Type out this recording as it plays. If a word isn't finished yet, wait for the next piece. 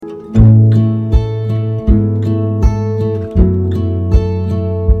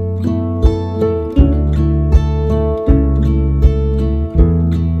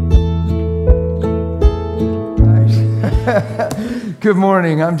Good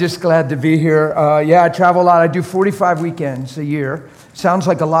morning. I'm just glad to be here. I travel a lot. I do 45 weekends a year. Sounds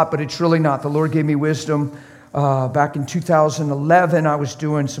like a lot, but it's really not. The Lord gave me wisdom. Back in 2011, I was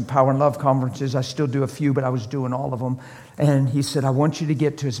doing some Power and Love conferences. I still do a few, but I was doing all of them. And he said, I want you to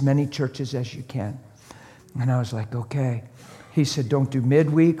get to as many churches as you can. And I was like, okay. He said, don't do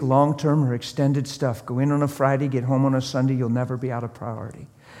midweek, long-term, or extended stuff. Go in on a Friday, get home on a Sunday. You'll never be out of priority.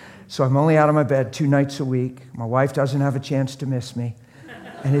 So I'm only out of my bed 2 nights a week. My wife doesn't have a chance to miss me.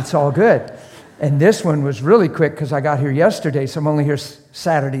 And it's all good. And this one was really quick because I got here yesterday, so I'm only here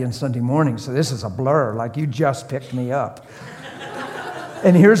Saturday and Sunday morning. So this is a blur, like you just picked me up.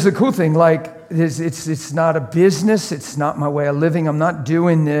 And here's the cool thing, like it's not a business. It's not my way of living. I'm not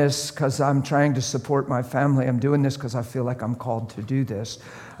doing this because I'm trying to support my family. I'm doing this because I feel like I'm called to do this.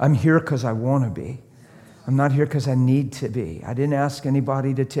 I'm here because I want to be. I'm not here because I need to be. I didn't ask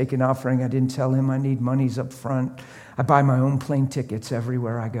anybody to take an offering. I didn't tell him I need monies up front. I buy my own plane tickets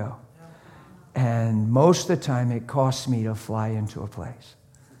everywhere I go. And most of the time it costs me to fly into a place.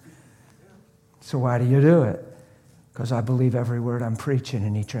 So why do you do it? Because I believe every word I'm preaching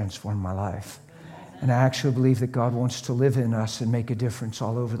and he transformed my life. And I actually believe that God wants to live in us and make a difference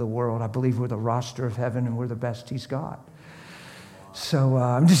all over the world. I believe we're the roster of heaven and we're the best he's got. So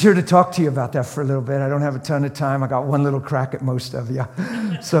I'm just here to talk to you about that for a little bit. I don't have a ton of time. I got one little crack at most of you.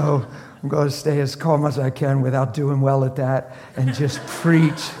 So I'm going to stay as calm as I can without doing well at that and just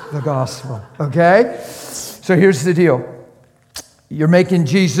preach the gospel, okay? So here's the deal. You're making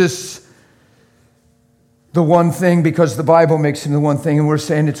Jesus the one thing because the Bible makes him the one thing, and we're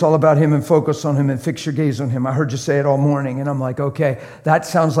saying it's all about him and focus on him and fix your gaze on him. I heard you say it all morning, and I'm like, okay, that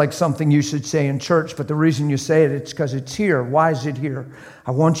sounds like something you should say in church, but the reason you say it, it's because it's here. Why is it here?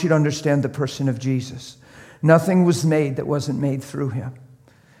 I want you to understand the person of Jesus. Nothing was made that wasn't made through him.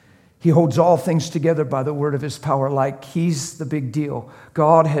 He holds all things together by the word of his power, like he's the big deal.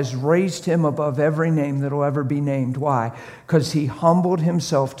 God has raised him above every name that will ever be named. Why? Because he humbled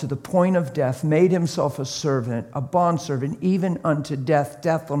himself to the point of death, made himself a servant, a bondservant, even unto death,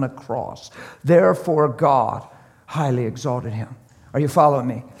 death on a cross. Therefore, God highly exalted him. Are you following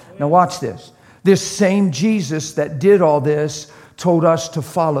me? Now watch this. This same Jesus that did all this told us to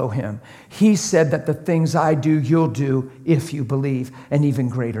follow him. He said that the things I do, you'll do if you believe, and even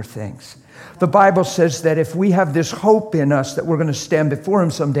greater things. The Bible says that if we have this hope in us that we're going to stand before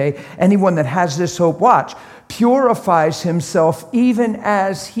him someday, anyone that has this hope, watch, purifies himself even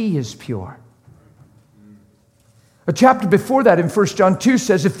as he is pure. A chapter before that in 1 John 2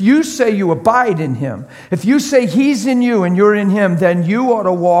 says, if you say you abide in him, if you say he's in you and you're in him, then you ought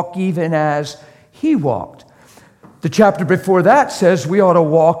to walk even as he walked. The chapter before that says we ought to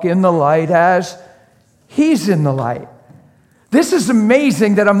walk in the light as he's in the light. This is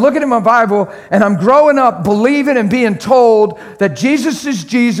amazing that I'm looking at my Bible and I'm growing up believing and being told that Jesus is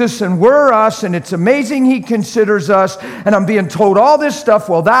Jesus and we're us, and it's amazing he considers us, and I'm being told all this stuff.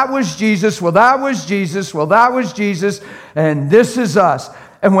 Well, that was Jesus. Well, that was Jesus. Well, that was Jesus. And this is us.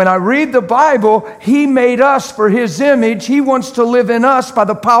 And when I read the Bible, he made us for his image. He wants to live in us by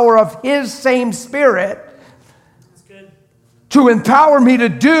the power of his same Spirit, to empower me to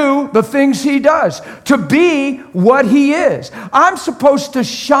do the things he does, to be what he is. I'm supposed to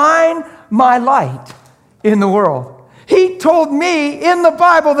shine my light in the world. He told me in the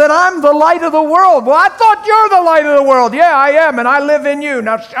Bible that I'm the light of the world. Well, I thought you're the light of the world. Yeah, I am, and I live in you.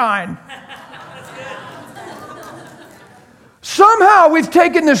 Now shine. Somehow we've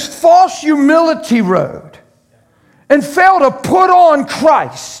taken this false humility road and failed to put on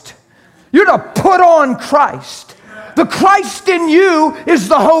Christ. You're to put on Christ. The Christ in you is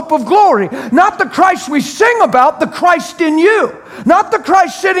the hope of glory. Not the Christ we sing about, the Christ in you. Not the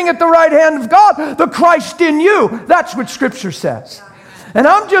Christ sitting at the right hand of God, the Christ in you. That's what Scripture says. And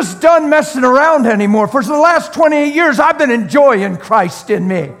I'm just done messing around anymore. For the last 28 years, I've been enjoying Christ in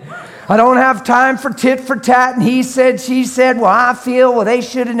me. I don't have time for tit for tat, and he said, she said, well, I feel, well, they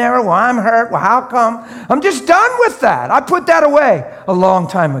should have never, well, I'm hurt, well, how come? I'm just done with that. I put that away a long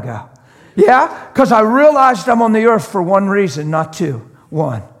time ago. Yeah, because I realized I'm on the earth for one reason, not two.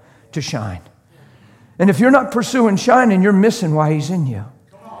 One, to shine. And if you're not pursuing shining, you're missing why he's in you.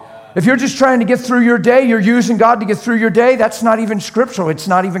 If you're just trying to get through your day, you're using God to get through your day, that's not even scriptural. It's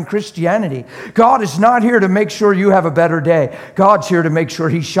not even Christianity. God is not here to make sure you have a better day. God's here to make sure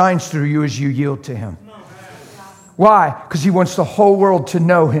he shines through you as you yield to him. Why? Because he wants the whole world to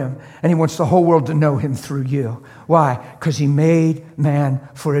know him, and he wants the whole world to know him through you. Why? Because he made man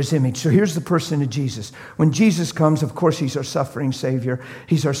for his image. So here's the person of Jesus. When Jesus comes, of course, he's our suffering Savior.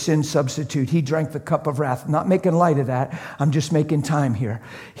 He's our sin substitute. He drank the cup of wrath. I'm not making light of that. I'm just making time here.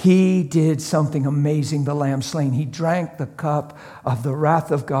 He did something amazing, the Lamb slain. He drank the cup of the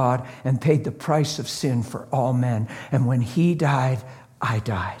wrath of God and paid the price of sin for all men. And when he died, I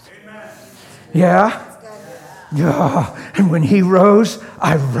died. Amen. Yeah? Yeah. And when he rose,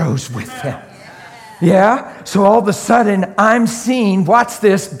 I rose with him. Yeah? So all of a sudden, I'm seen, watch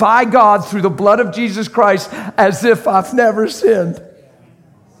this, by God through the blood of Jesus Christ as if I've never sinned.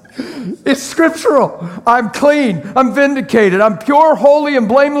 It's scriptural. I'm clean. I'm vindicated. I'm pure, holy, and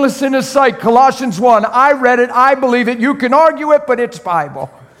blameless in his sight. Colossians 1. I read it. I believe it. You can argue it, but it's Bible.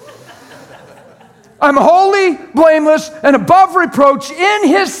 I'm holy, blameless, and above reproach in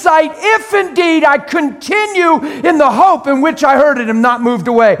his sight, if indeed I continue in the hope in which I heard it and not moved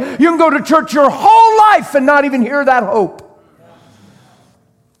away. You can go to church your whole life and not even hear that hope.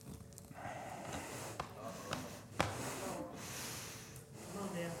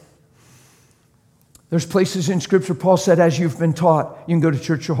 There's places in Scripture, Paul said, as you've been taught, you can go to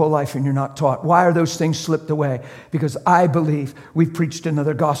church your whole life and you're not taught. Why are those things slipped away? Because I believe we've preached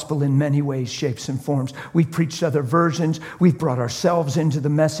another gospel in many ways, shapes, and forms. We've preached other versions. We've brought ourselves into the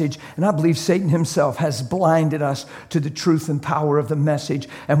message. And I believe Satan himself has blinded us to the truth and power of the message.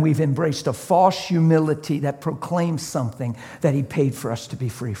 And we've embraced a false humility that proclaims something that he paid for us to be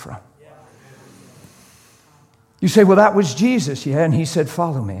free from. You say, well, that was Jesus. Yeah, and he said,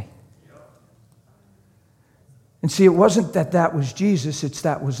 follow me. And see, it wasn't that was Jesus, it's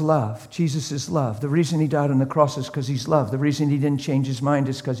that was love. Jesus is love. The reason he died on the cross is because he's love. The reason he didn't change his mind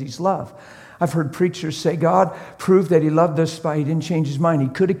is because he's love. I've heard preachers say, God proved that he loved us by he didn't change his mind. He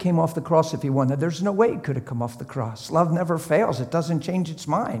could have came off the cross if he wanted. There's no way he could have come off the cross. Love never fails. It doesn't change its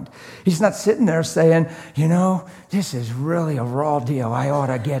mind. He's not sitting there saying, you know, this is really a raw deal. I ought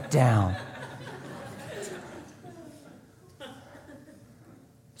to get down.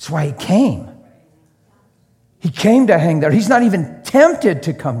 That's why he came. He came to hang there. He's not even tempted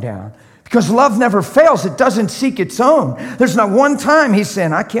to come down because love never fails. It doesn't seek its own. There's not one time he's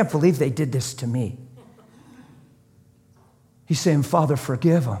saying, I can't believe they did this to me. He's saying, Father,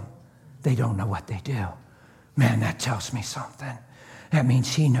 forgive them. They don't know what they do. Man, that tells me something. That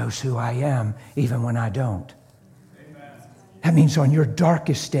means he knows who I am even when I don't. Amen. That means on your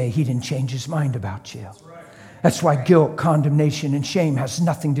darkest day, he didn't change his mind about you. That's why guilt, condemnation, and shame has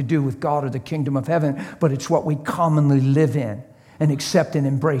nothing to do with God or the kingdom of heaven, but it's what we commonly live in and accept and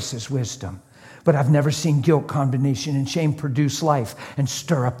embrace as wisdom. But I've never seen guilt, condemnation, and shame produce life and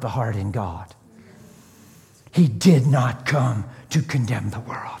stir up the heart in God. He did not come to condemn the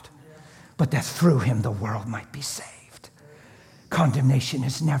world, but that through him the world might be saved. Condemnation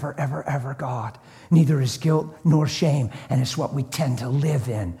is never, ever, ever God. Neither is guilt nor shame, and it's what we tend to live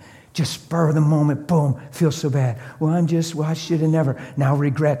in. Just spur of the moment, boom, feel so bad. Well, I should have never. Now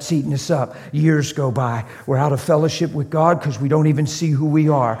regret's eating us up. Years go by. We're out of fellowship with God because we don't even see who we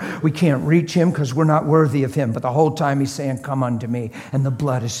are. We can't reach him because we're not worthy of him. But the whole time he's saying, come unto me. And the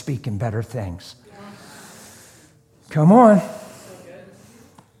blood is speaking better things. Come on.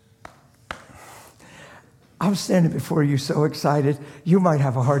 I'm standing before you so excited. You might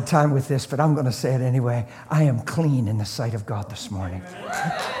have a hard time with this, but I'm going to say it anyway. I am clean in the sight of God this morning.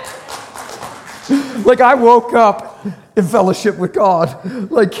 Like I woke up in fellowship with God.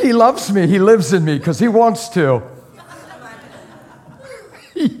 Like he loves me. He lives in me because he wants to.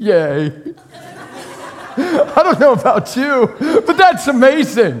 Yay. I don't know about you, but that's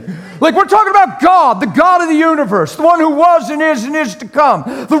amazing. Like we're talking about God, the God of the universe, the one who was and is to come,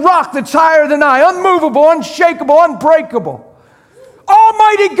 the rock that's higher than I, unmovable, unshakable, unbreakable.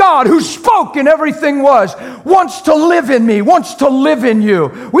 Almighty God who spoke and everything was, wants to live in me, wants to live in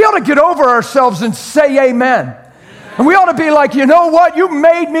you. We ought to get over ourselves and say amen. And we ought to be like, you know what? You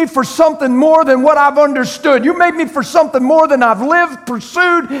made me for something more than what I've understood. You made me for something more than I've lived,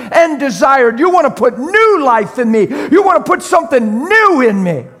 pursued, and desired. You want to put new life in me. You want to put something new in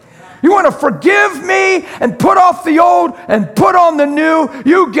me. You want to forgive me and put off the old and put on the new.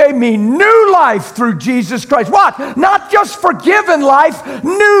 You gave me new life through Jesus Christ. What? Not just forgiven life,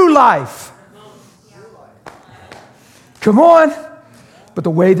 new life. Come on. But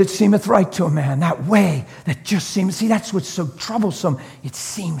the way that seemeth right to a man, that way that just seems, see, that's what's so troublesome. It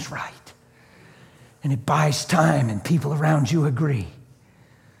seems right. And it buys time and people around you agree.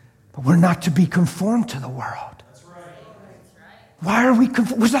 But we're not to be conformed to the world. Why are we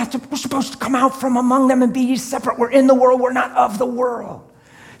conformed? We're supposed to come out from among them and be ye separate. We're in the world. We're not of the world.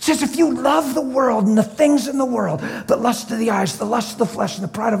 It says, if you love the world and the things in the world, the lust of the eyes, the lust of the flesh, and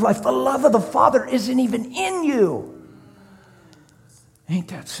the pride of life, the love of the Father isn't even in you. Ain't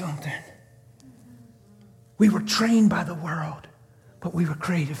that something? We were trained by the world, but we were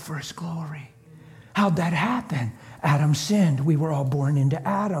created for His glory. How'd that happen? Adam sinned. We were all born into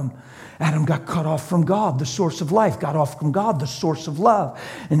Adam. Adam got cut off from God, the source of life, got off from God, the source of love.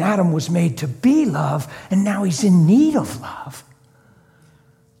 And Adam was made to be love, and now he's in need of love.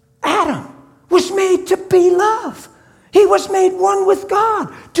 Adam was made to be love. He was made one with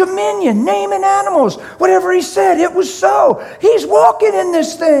God. Dominion, naming animals, whatever He said, it was so. He's walking in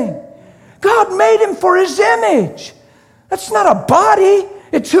this thing. God made him for His image. That's not a body.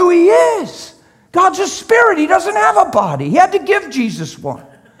 It's who He is. God's a spirit. He doesn't have a body. He had to give Jesus one.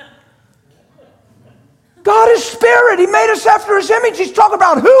 God is spirit. He made us after His image. He's talking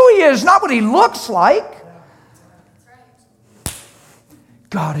about who He is, not what He looks like.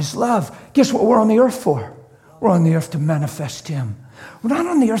 God is love. Guess what we're on the earth for? We're on the earth to manifest Him. We're not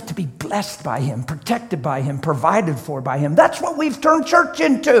on the earth to be blessed by Him, protected by Him, provided for by Him. That's what we've turned church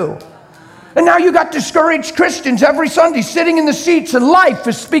into. And now you got discouraged Christians every Sunday sitting in the seats, and life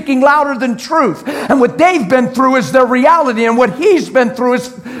is speaking louder than truth. And what they've been through is their reality, and what he's been through is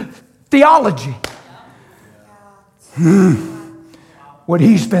theology. What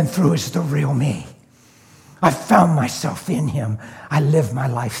he's been through is the real me. I found myself in Him. I live my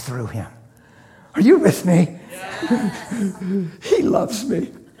life through Him. Are you with me? He loves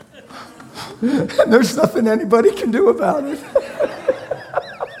me. And there's nothing anybody can do about it.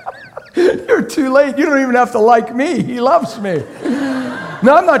 You're too late. You don't even have to like me. He loves me.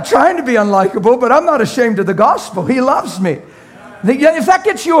 Now, I'm not trying to be unlikable, but I'm not ashamed of the gospel. He loves me. If that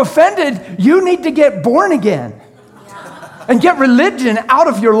gets you offended, you need to get born again and get religion out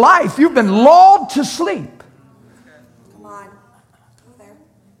of your life. You've been lulled to sleep. Come on. Go there.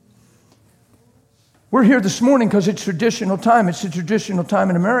 We're here this morning because it's traditional time. It's a traditional time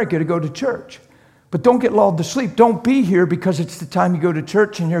in America to go to church. But don't get lulled to sleep. Don't be here because it's the time you go to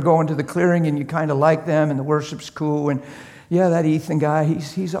church and you're going to the clearing and you kind of like them and the worship's cool. And yeah, that Ethan guy,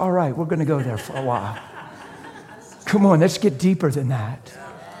 he's all right. We're going to go there for a while. Come on, let's get deeper than that.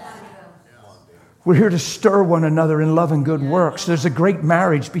 We're here to stir one another in love and good works. There's a great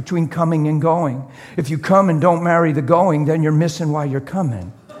marriage between coming and going. If you come and don't marry the going, then you're missing why you're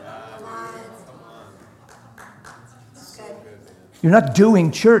coming. You're not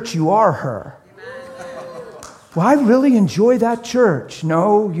doing church, you are her. Well, I really enjoy that church.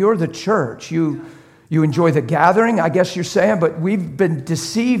 No, you're the church. You enjoy the gathering, I guess you're saying, but we've been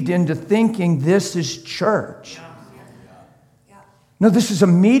deceived into thinking this is church. No, this is a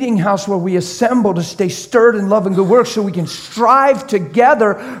meeting house where we assemble to stay stirred in love and good works so we can strive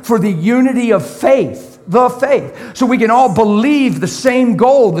together for the unity of faith, the faith, so we can all believe the same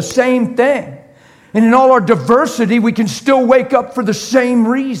goal, the same thing. And in all our diversity, we can still wake up for the same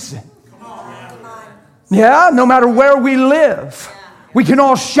reason. Yeah, no matter where we live, we can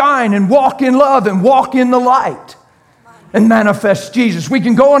all shine and walk in love and walk in the light and manifest Jesus. We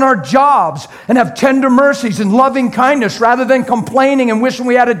can go on our jobs and have tender mercies and loving kindness rather than complaining and wishing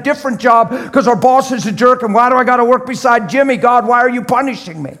we had a different job because our boss is a jerk and why do I got to work beside Jimmy? God, why are you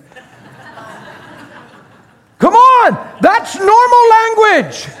punishing me? Come on, that's normal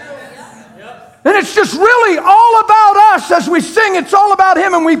language. And it's just really all about us as we sing. It's all about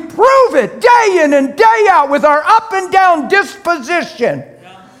Him, and we prove it day in and day out with our up and down disposition.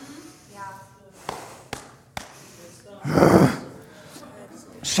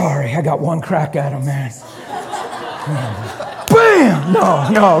 Sorry, I got one crack at him, man. Bam!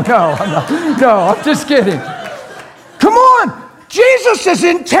 No, I'm just kidding. Come on, Jesus is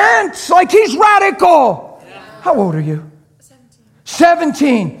intense, like He's radical. How old are you?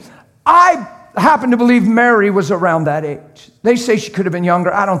 17. I happen to believe Mary was around that age. They say she could have been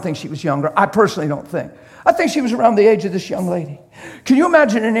younger. I don't think she was younger. I personally don't think. I think she was around the age of this young lady. Can you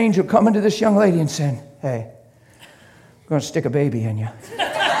imagine an angel coming to this young lady and saying, hey, I'm going to stick a baby in you.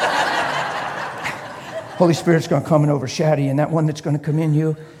 Holy Spirit's going to come and overshadow you, and that one that's going to come in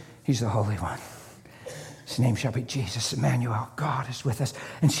you, He's the Holy One. His name shall be Jesus, Emmanuel. God is with us.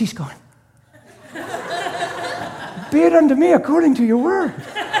 And she's going, be it unto me according to your word.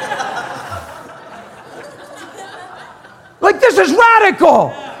 Like, this is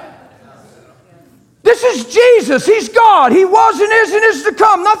radical. This is Jesus. He's God. He was and is to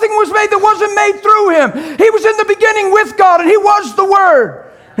come. Nothing was made that wasn't made through Him. He was in the beginning with God, and He was the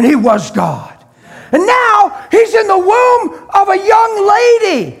Word, and He was God. And now He's in the womb of a young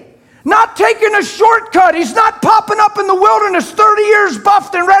lady, not taking a shortcut. He's not popping up in the wilderness 30 years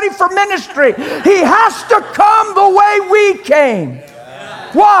buffed and ready for ministry. He has to come the way we came.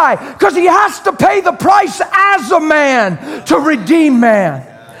 Why? Because he has to pay the price as a man to redeem man.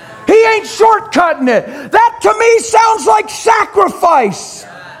 He ain't shortcutting it. That to me sounds like sacrifice.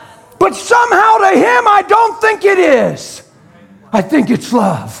 But somehow to him, I don't think it is. I think it's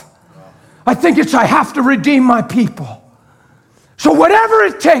love. I think it's I have to redeem my people. So whatever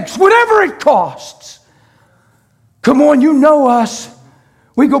it takes, whatever it costs. Come on, you know us.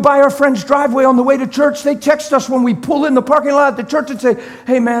 We go by our friend's driveway on the way to church. They text us when we pull in the parking lot at the church and say,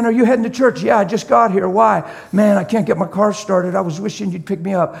 hey, man, are you heading to church? Yeah, I just got here. Why? Man, I can't get my car started. I was wishing you'd pick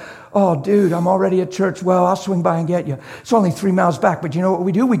me up. Oh, dude, I'm already at church. Well, I'll swing by and get you. It's only 3 miles back. But you know what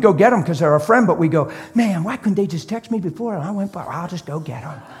we do? We go get them because they're our friend. But we go, man, why couldn't they just text me before? And I went by. I'll just go get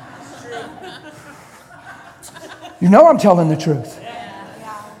them. You know I'm telling the truth.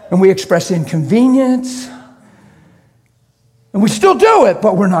 And we express inconvenience. And we still do it,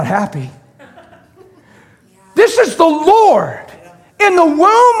 but we're not happy. This is the Lord in the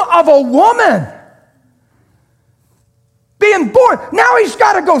womb of a woman being born. Now he's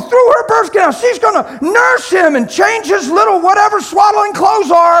got to go through her birth canal. She's going to nurse him and change his little whatever swaddling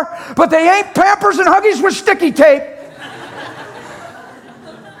clothes are, but they ain't Pampers and Huggies with sticky tape.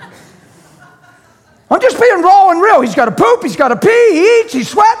 I'm just being raw and real. He's got to poop, he's got to pee, he eats, he's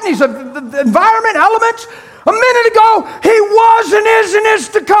sweating, he's the environment, elements. A minute ago, he was and is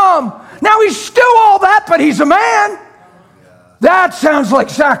to come. Now he's still all that, but he's a man. That sounds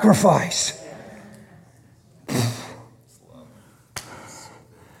like sacrifice.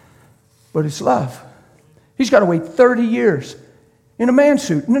 But it's love. He's got to wait 30 years in a man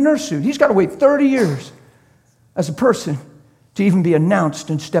suit, in a nurse suit. He's got to wait 30 years as a person to even be announced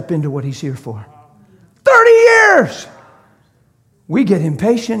and step into what he's here for. 30 years! We get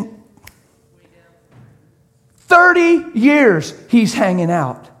impatient. 30 years he's hanging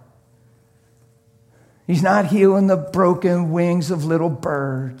out. He's not healing the broken wings of little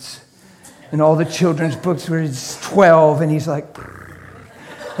birds. And all the children's books where he's 12 and he's like,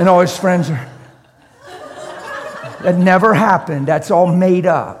 and all his friends are. That never happened. That's all made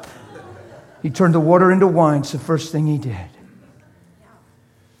up. He turned the water into wine. It's the first thing he did.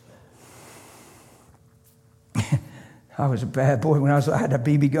 I was a bad boy when I had a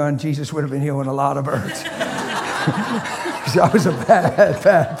BB gun. Jesus would have been healing a lot of birds. I was a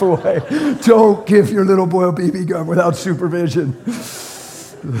bad boy. Don't give your little boy a BB gun without supervision.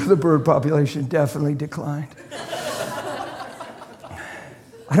 The bird population definitely declined.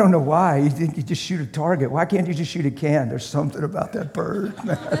 I don't know why. You think you just shoot a target. Why can't you just shoot a can? There's something about that bird,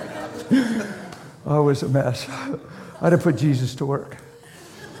 man. I was a mess. I had to put Jesus to work.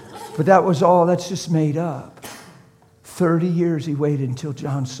 But that was all. That's just made up. 30 years he waited until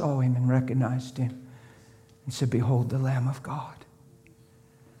John saw him and recognized him. And said, behold the Lamb of God.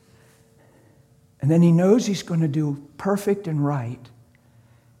 And then he knows he's going to do perfect and right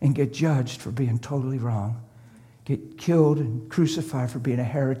and get judged for being totally wrong. Get killed and crucified for being a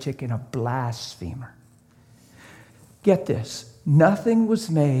heretic and a blasphemer. Get this. Nothing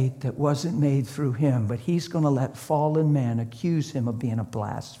was made that wasn't made through him, but he's going to let fallen man accuse him of being a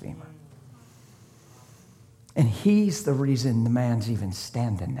blasphemer. And he's the reason the man's even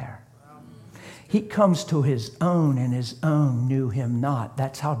standing there. He comes to his own, and his own knew him not.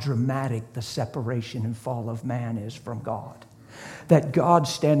 That's how dramatic the separation and fall of man is from God. That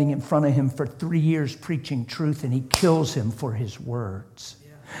God's standing in front of him for 3 years preaching truth, and he kills him for his words.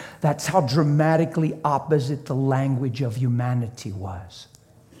 That's how dramatically opposite the language of humanity was.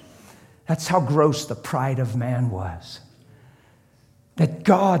 That's how gross the pride of man was. That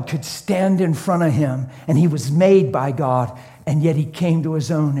God could stand in front of him, and he was made by God, and yet he came to his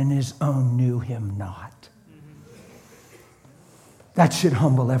own, and his own knew him not. That should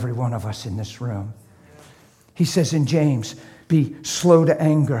humble every one of us in this room. He says in James, be slow to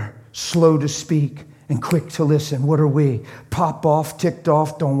anger, slow to speak, and quick to listen. What are we? Pop off, ticked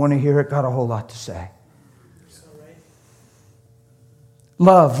off, don't want to hear it, got a whole lot to say.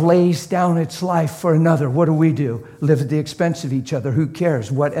 Love lays down its life for another. What do? Live at the expense of each other. Who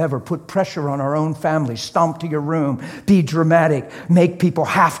cares? Whatever. Put pressure on our own family. Stomp to your room. Be dramatic. Make people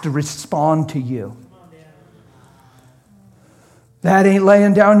have to respond to you. That ain't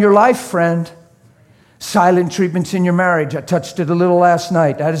laying down your life, friend. Silent treatments in your marriage. I touched it a little last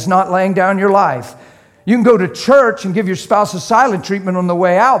night. That is not laying down your life. You can go to church and give your spouse a silent treatment on the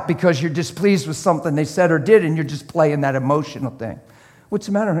way out because you're displeased with something they said or did, and you're just playing that emotional thing. What's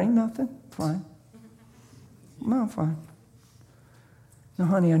the matter? Ain't nothing. Fine. No, I'm fine. No,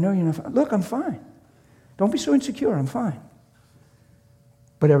 honey, I know you're not fine. Look, I'm fine. Don't be so insecure. I'm fine.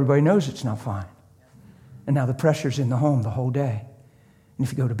 But everybody knows it's not fine. And now the pressure's in the home the whole day. And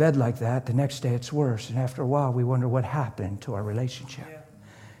if you go to bed like that, the next day it's worse. And after a while, we wonder what happened to our relationship. Yeah.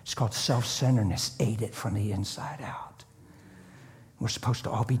 It's called self-centeredness. Ate it from the inside out. We're supposed to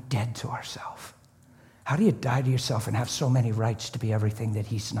all be dead to ourselves. How do you die to yourself and have so many rights to be everything that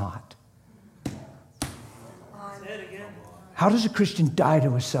he's not? How does a Christian die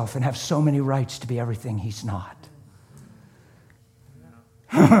to himself and have so many rights to be everything he's not?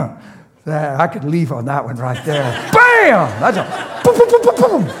 I could leave on that one right there. Bam! That's a boom, boom, boom, boom,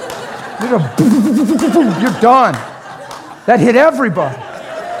 boom. You're done. That hit everybody.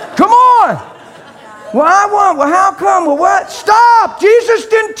 Come on. Well, how come? Well, what? Stop. Jesus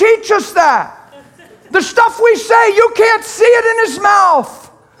didn't teach us that. The stuff we say, you can't see it in his mouth.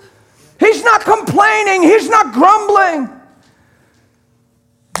 He's not complaining. He's not grumbling.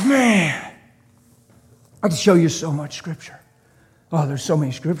 Man, I can show you so much scripture. Oh, there's so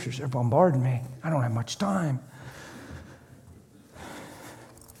many scriptures. They're bombarding me. I don't have much time.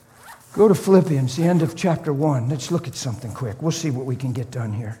 Go to Philippians, the end of chapter 1. Let's look at something quick. We'll see what we can get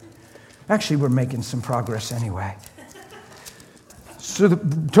done here. Actually, we're making some progress anyway. So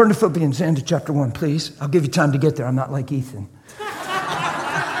turn to Philippians, the end of chapter 1, please. I'll give you time to get there. I'm not like Ethan.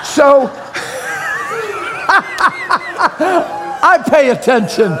 So, I pay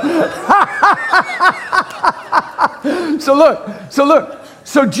attention.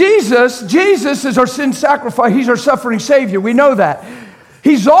 So Jesus is our sin sacrifice. He's our suffering Savior. We know that.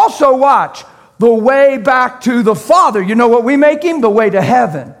 He's also, watch, the way back to the Father. You know what we make him? The way to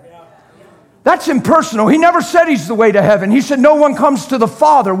heaven. That's impersonal. He never said he's the way to heaven. He said no one comes to the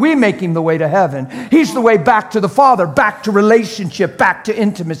Father. We make him the way to heaven. He's the way back to the Father, back to relationship, back to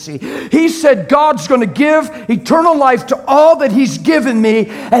intimacy. He said God's going to give eternal life to all that he's given me,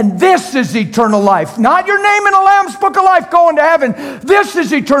 and this is eternal life. Not your name in the Lamb's Book of Life going to heaven. This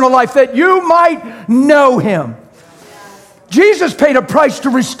is eternal life, that you might know him. Jesus paid a price to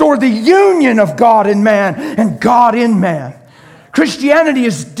restore the union of God in man and God in man. Christianity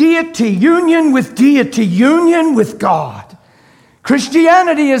is deity, union with deity, union with God.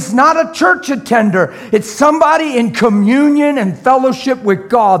 Christianity is not a church attender. It's somebody in communion and fellowship with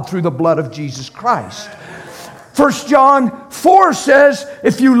God through the blood of Jesus Christ. 1 John 4 says,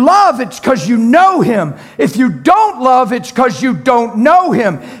 if you love, it's because you know him. If you don't love, it's because you don't know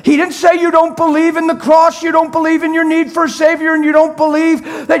him. He didn't say you don't believe in the cross, you don't believe in your need for a Savior, and you don't believe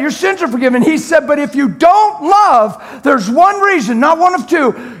that your sins are forgiven. He said, but if you don't love, there's one reason, not one of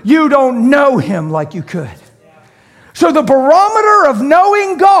two, you don't know him like you could. So the barometer of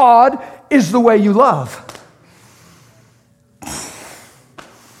knowing God is the way you love.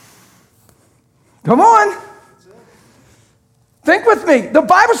 Come on. Think with me. The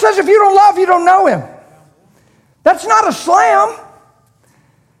Bible says if you don't love, you don't know him. That's not a slam.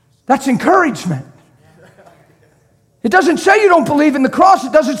 That's encouragement. It doesn't say you don't believe in the cross.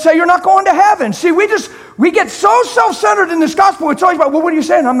 It doesn't say you're not going to heaven. See, we get so self-centered in this gospel. It's always about, well, what are you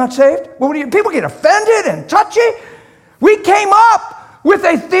saying? I'm not saved? People get offended and touchy. We came up with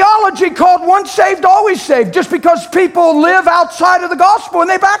a theology called once saved, always saved, just because people live outside of the gospel and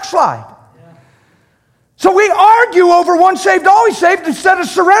they backslide. So we argue over once saved, always saved instead of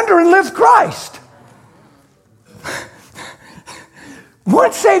surrender and live Christ.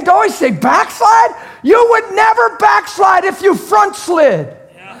 Once saved, always saved. Backslide? You would never backslide if you front slid.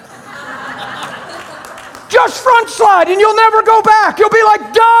 Just front slide and you'll never go back. You'll be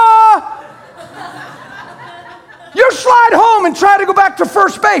like, duh! You slide home and try to go back to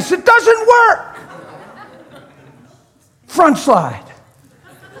first base. It doesn't work. Front slide.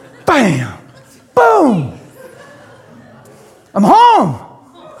 Bam. Boom. I'm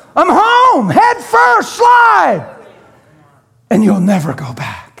home. Head first, slide. And you'll never go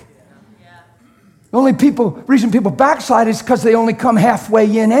back. The only reason people backslide is because they only come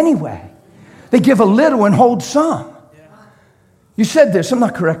halfway in anyway. They give a little and hold some. You said this. I'm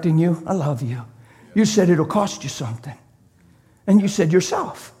not correcting you. I love you. You said it'll cost you something. And you said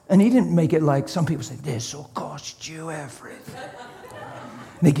yourself. And he didn't make it like some people say, this will cost you everything.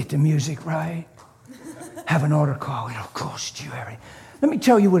 And they get the music right. Have an altar call. It'll cost you everything. Let me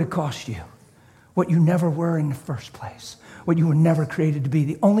tell you what it cost you. What you never were in the first place. What you were never created to be.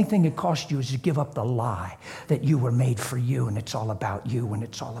 The only thing it cost you is to give up the lie that you were made for you and it's all about you and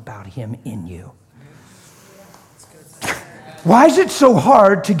it's all about him in you. Why is it so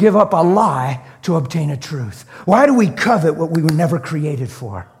hard to give up a lie to obtain a truth? Why do we covet what we were never created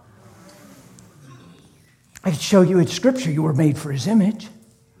for? I can show you in Scripture you were made for his image.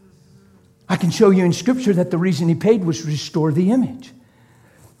 I can show you in Scripture that the reason he paid was to restore the image.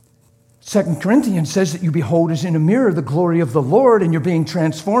 2 Corinthians says that you behold as in a mirror the glory of the Lord, and you're being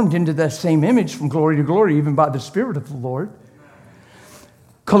transformed into that same image from glory to glory, even by the Spirit of the Lord.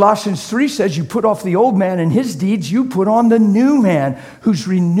 Colossians 3 says you put off the old man and his deeds, you put on the new man who's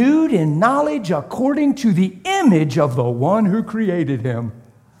renewed in knowledge according to the image of the one who created him.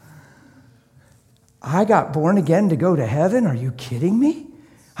 I got born again to go to heaven? Are you kidding me?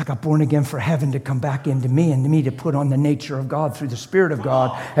 I got born again for heaven to come back into me and me to put on the nature of God through the Spirit of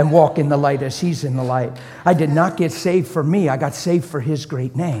God and walk in the light as He's in the light. I did not get saved for me. I got saved for His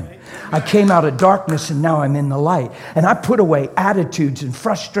great name. I came out of darkness and now I'm in the light. And I put away attitudes and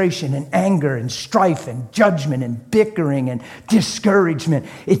frustration and anger and strife and judgment and bickering and discouragement.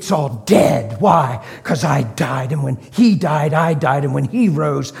 It's all dead. Why? Because I died. And when He died, I died. And when He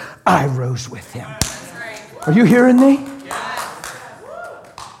rose, I rose with Him. Are you hearing me?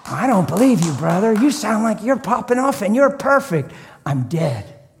 I don't believe you, brother. You sound like you're popping off and you're perfect. I'm dead.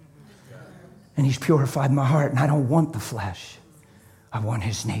 And He's purified my heart, and I don't want the flesh. I want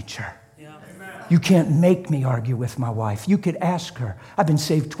His nature. You can't make me argue with my wife. You could ask her. I've been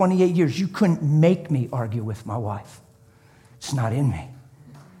saved 28 years. You couldn't make me argue with my wife. It's not in me.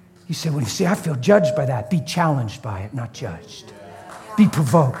 You say, well, see, I feel judged by that. Be challenged by it, not judged. Be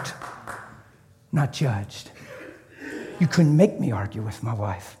provoked, not judged. You couldn't make me argue with my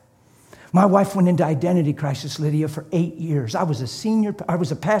wife. My wife went into identity crisis, Lydia, for 8 years. I was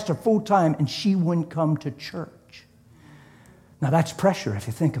a pastor full time, and she wouldn't come to church. Now that's pressure if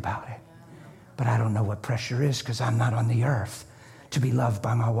you think about it. But I don't know what pressure is because I'm not on the earth to be loved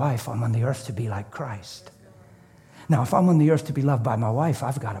by my wife. I'm on the earth to be like Christ. Now, if I'm on the earth to be loved by my wife,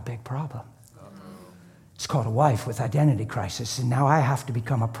 I've got a big problem. It's called a wife with identity crisis, and now I have to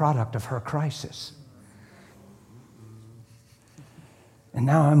become a product of her crisis. And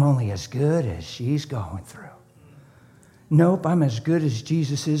now I'm only as good as she's going through. Nope, I'm as good as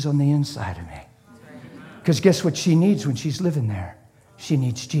Jesus is on the inside of me. Because guess what she needs when she's living there? She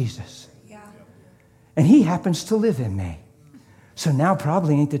needs Jesus. Yeah. And He happens to live in me. So now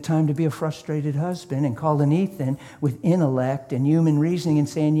probably ain't the time to be a frustrated husband and calling Ethan with intellect and human reasoning and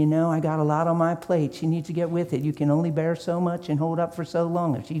saying, you know, I got a lot on my plate. She needs to get with it. You can only bear so much and hold up for so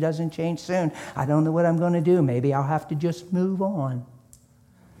long. If she doesn't change soon, I don't know what I'm going to do. Maybe I'll have to just move on.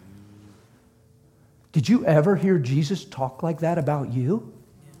 Did you ever hear Jesus talk like that about you?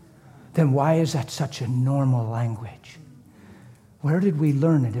 Then why is that such a normal language? Where did we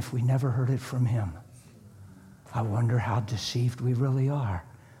learn it if we never heard it from Him? I wonder how deceived we really are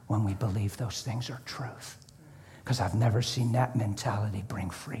when we believe those things are truth. Because I've never seen that mentality bring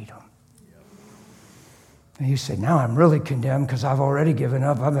freedom. And you say, now I'm really condemned because I've already given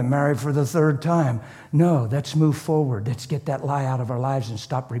up. I've been married for the 3rd time. No, let's move forward. Let's get that lie out of our lives and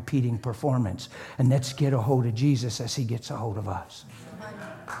stop repeating performance. And let's get a hold of Jesus as He gets a hold of us.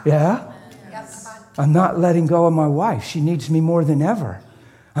 Yeah? I'm not letting go of my wife. She needs me more than ever.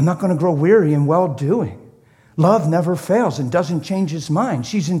 I'm not going to grow weary in well-doing. Love never fails and doesn't change His mind.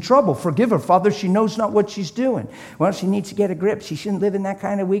 She's in trouble. Forgive her, Father. She knows not what she's doing. Well, she needs to get a grip. She shouldn't live in that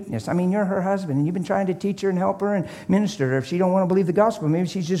kind of weakness. I mean, you're her husband, and you've been trying to teach her and help her and minister to her. If she don't want to believe the gospel, maybe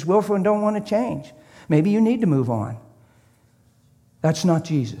she's just willful and don't want to change. Maybe you need to move on. That's not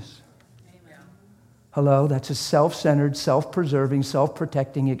Jesus. Amen. Hello? That's a self-centered, self-preserving,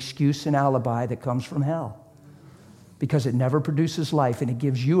 self-protecting excuse and alibi that comes from hell. Because it never produces life, and it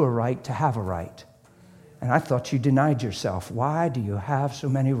gives you a right to have a right. And I thought you denied yourself. Why do you have so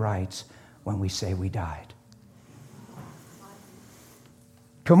many rights when we say we died?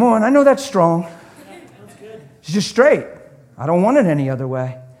 Come on, I know that's strong. It's just straight. I don't want it any other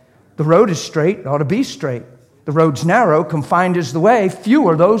way. The road is straight. It ought to be straight. The road's narrow. Confined is the way. Few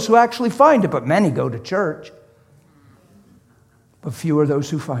are those who actually find it, but many go to church. But few are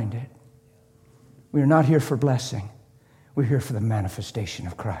those who find it. We are not here for blessing. We're here for the manifestation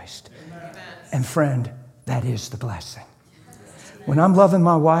of Christ. Amen. And friend, that is the blessing. When I'm loving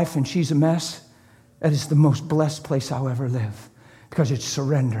my wife and she's a mess, that is the most blessed place I'll ever live. Because it's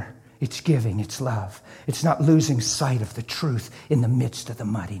surrender, it's giving, it's love. It's not losing sight of the truth in the midst of the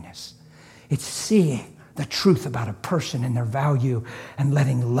muddiness. It's seeing the truth about a person and their value and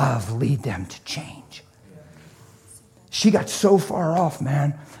letting love lead them to change. She got so far off,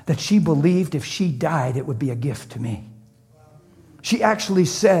 man, that she believed if she died, it would be a gift to me. She actually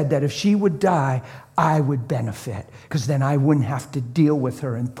said that if she would die, I would benefit because then I wouldn't have to deal with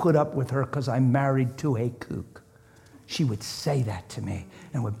her and put up with her because I'm married to a kook. She would say that to me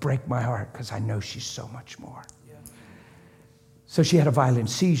and it would break my heart because I know she's so much more. Yeah. So she had a violent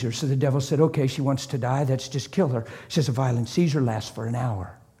seizure. So the devil said, okay, she wants to die. Let's just kill her. She says a violent seizure lasts for an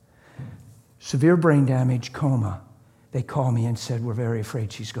hour. Severe brain damage, coma. They called me and said, we're very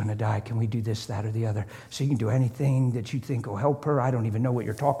afraid she's going to die. Can we do this, that, or the other? So you can do anything that you think will help her. I don't even know what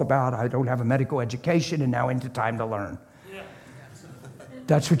you're talking about. I don't have a medical education, and now into time to learn. Yeah.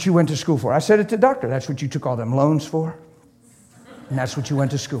 That's what you went to school for. I said it to the doctor. That's what you took all them loans for. And that's what you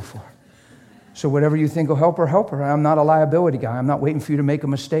went to school for. So whatever you think will help her, help her. I'm not a liability guy. I'm not waiting for you to make a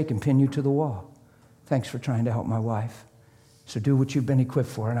mistake and pin you to the wall. Thanks for trying to help my wife. So do what you've been equipped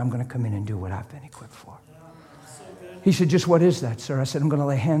for, and I'm going to come in and do what I've been equipped for. He said, just what is that, sir? I said, I'm going to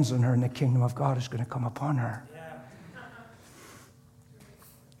lay hands on her, and the kingdom of God is going to come upon her.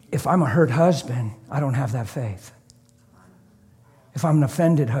 If I'm a hurt husband, I don't have that faith. If I'm an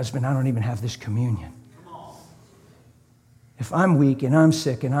offended husband, I don't even have this communion. If I'm weak and I'm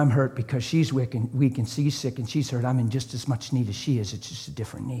sick and I'm hurt because she's weak and she's sick and she's hurt, I'm in just as much need as she is. It's just a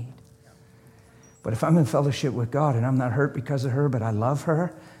different need. But if I'm in fellowship with God and I'm not hurt because of her, but I love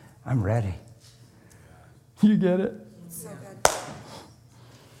her, I'm ready. You get it? So good.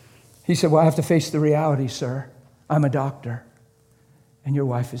 He said, well, I have to face the reality, sir. I'm a doctor. And your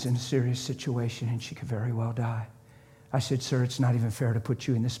wife is in a serious situation and she could very well die. I said, sir, it's not even fair to put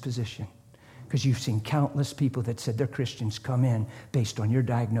you in this position. Because you've seen countless people that said they're Christians come in based on your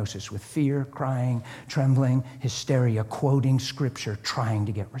diagnosis with fear, crying, trembling, hysteria, quoting scripture, trying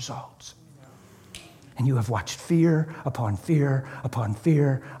to get results. And you have watched fear upon fear upon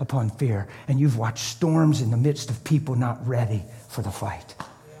fear upon fear. And you've watched storms in the midst of people not ready for the fight.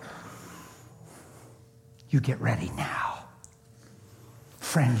 You get ready now.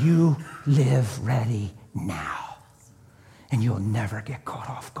 Friend, you live ready now. And you'll never get caught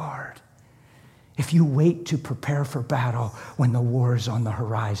off guard. If you wait to prepare for battle when the war is on the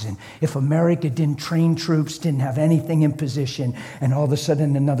horizon, if America didn't train troops, didn't have anything in position, and all of a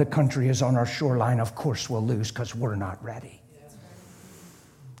sudden another country is on our shoreline, of course we'll lose because we're not ready.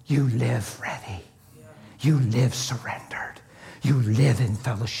 You live ready. You live surrendered. You live in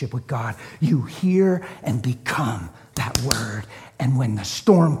fellowship with God. You hear and become that word. And when the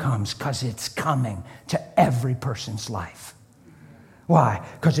storm comes, because it's coming to every person's life. Why?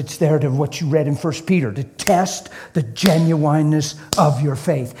 Because it's there to what you read in 1 Peter, to test the genuineness of your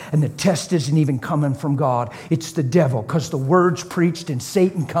faith. And the test isn't even coming from God. It's the devil, because the word's preached and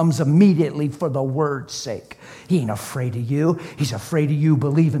Satan comes immediately for the word's sake. He ain't afraid of you. He's afraid of you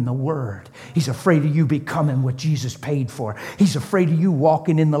believing the word. He's afraid of you becoming what Jesus paid for. He's afraid of you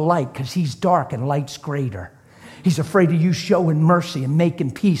walking in the light because he's dark and light's greater. He's afraid of you showing mercy and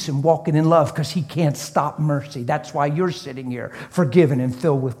making peace and walking in love because he can't stop mercy. That's why you're sitting here forgiven and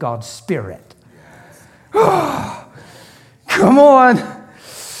filled with God's Spirit. Oh, come on.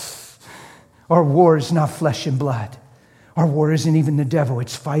 Our war is not flesh and blood. Our war isn't even the devil.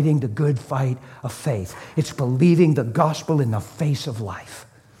 It's fighting the good fight of faith. It's believing the gospel in the face of life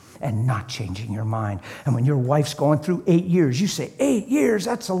and not changing your mind. And when your wife's going through 8 years, you say, 8 years,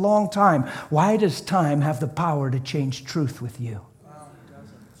 that's a long time. Why does time have the power to change truth with you?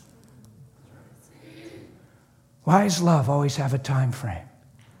 Why does love always have a time frame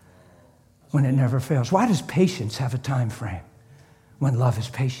when it never fails? Why does patience have a time frame when love is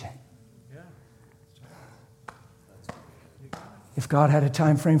patient? If God had a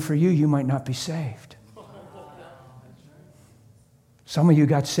time frame for you, you might not be saved. Some of you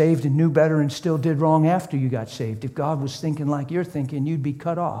got saved and knew better and still did wrong after you got saved. If God was thinking like you're thinking, you'd be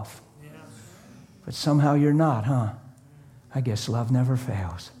cut off. But somehow you're not, huh? I guess love never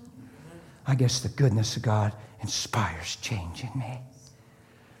fails. I guess the goodness of God inspires change in me.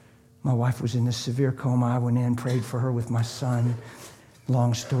 My wife was in this severe coma. I went in, prayed for her with my son.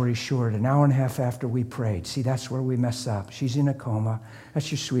 Long story short, an hour and a half after we prayed. See, that's where we mess up. She's in a coma. That's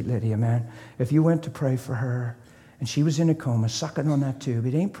your sweet Lydia, man. If you went to pray for her, and she was in a coma, sucking on that tube.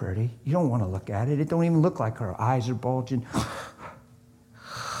 It ain't pretty. You don't want to look at it. It don't even look like her eyes are bulging.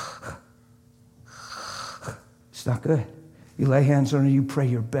 It's not good. You lay hands on her, you pray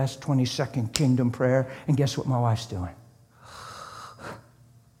your best 20-second kingdom prayer, and guess what my wife's doing?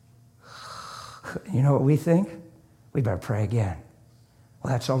 You know what we think? We better pray again.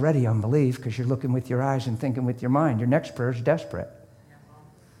 Well, that's already unbelief because you're looking with your eyes and thinking with your mind. Your next prayer is desperate.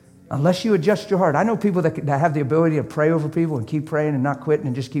 Unless you adjust your heart. I know people that have the ability to pray over people and keep praying and not quitting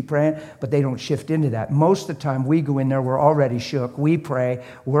and just keep praying, but they don't shift into that. Most of the time we go in there, we're already shook. We pray,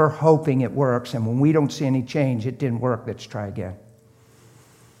 we're hoping it works, and when we don't see any change, it didn't work, let's try again.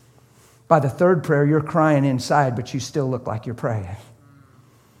 By the third prayer, you're crying inside, but you still look like you're praying.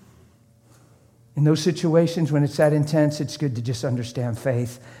 In those situations when it's that intense, it's good to just understand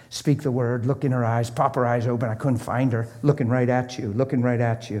faith, speak the word, look in her eyes, pop her eyes open. I couldn't find her, looking right at you, looking right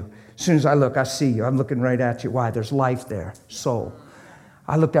at you. As soon as I look, I see you. I'm looking right at you. Why? There's life there, soul.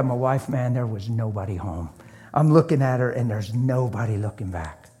 I looked at my wife, man, there was nobody home. I'm looking at her, and there's nobody looking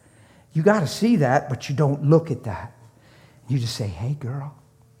back. You got to see that, but you don't look at that. You just say, hey, girl.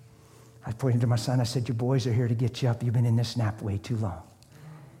 I pointed to my son. I said, your boys are here to get you up. You've been in this nap way too long.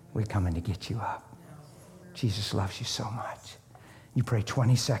 we're coming to get you up. Jesus loves you so much. You pray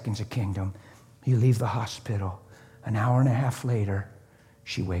 20 seconds of kingdom. You leave the hospital. An hour and a half later,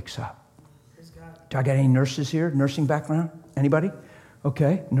 she wakes up. Do I got any nurses here? Nursing background? Anybody?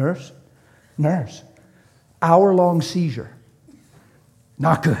 Okay, nurse. Hour-long seizure.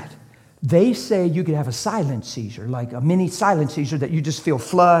 Not good. They say you could have a silent seizure, like a mini silent seizure that you just feel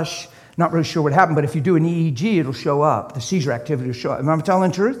flush, not really sure what happened, but if you do an EEG, it'll show up. The seizure activity will show up. Am I telling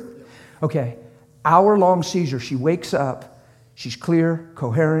the truth? Okay. Hour-long seizure. She wakes up. She's clear,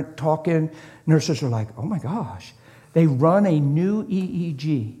 coherent, talking. Nurses are like, oh my gosh. They run a new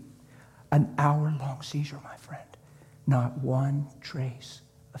EEG. An hour-long seizure, my friend. Not one trace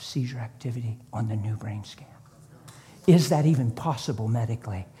of seizure activity on the new brain scan. Is that even possible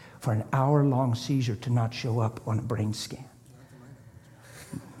medically for an hour-long seizure to not show up on a brain scan?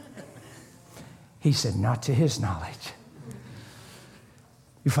 He said, not to his knowledge.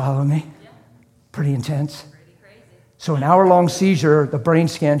 You follow me? Pretty intense. Pretty crazy. So an hour-long seizure, the brain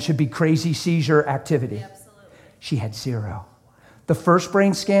scan should be crazy seizure activity. Absolutely. She had 0. The first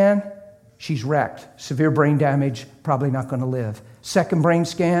brain scan, she's wrecked. Severe brain damage, probably not going to live. Second brain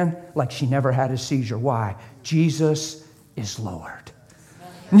scan, like she never had a seizure. Why? Jesus is Lord.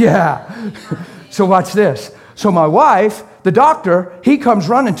 Yeah. So watch this. So my wife, the doctor, he comes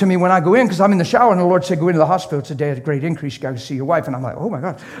running to me when I go in because I'm in the shower and the Lord said, go into the hospital. It's a day of great increase. You got to see your wife. And I'm like, oh my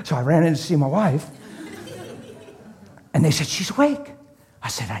God. So I ran in to see my wife. And they said, she's awake. I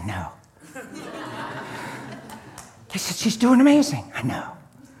said, I know. They said, she's doing amazing. I know.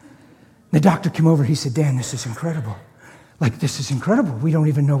 The doctor came over. He said, Dan, this is incredible. Like, this is incredible. We don't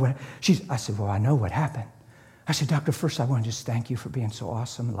even know what. I said, well, I know what happened. I said, doctor, first I want to just thank you for being so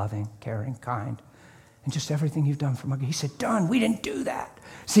awesome, loving, caring, kind, and just everything you've done for my. He said, Don, we didn't do that.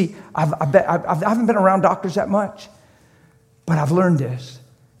 See, I haven't been around doctors that much, but I've learned this.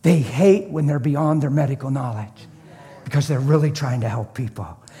 They hate when they're beyond their medical knowledge because they're really trying to help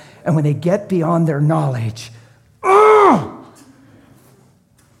people. And when they get beyond their knowledge,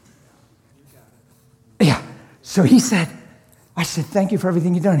 yeah. So he said, I said, thank you for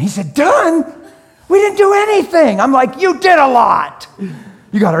everything you've done. He said, done? We didn't do anything. I'm like, you did a lot.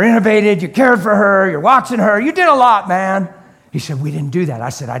 You got her intubated, you cared for her, you're watching her. You did a lot, man. He said, we didn't do that. I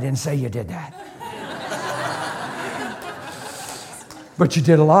said, I didn't say you did that. But you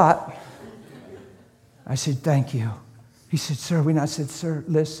did a lot. I said, thank you. He said, sir, I said, sir,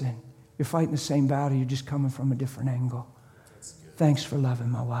 listen, you're fighting the same battle. You're just coming from a different angle. Thanks for loving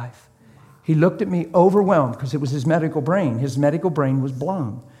my wife. He looked at me overwhelmed because it was his medical brain. His medical brain was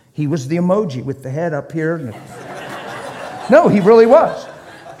blown. He was the emoji with the head up here. No, he really was.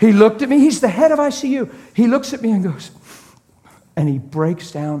 He looked at me. He's the head of ICU. He looks at me and goes, and he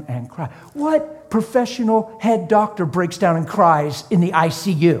breaks down and cries. What professional head doctor breaks down and cries in the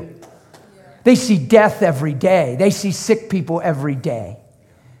ICU? They see death every day. They see sick people every day.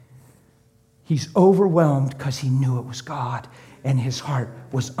 He's overwhelmed because he knew it was God, and his heart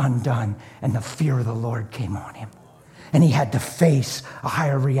was undone, and the fear of the Lord came on him. And he had to face a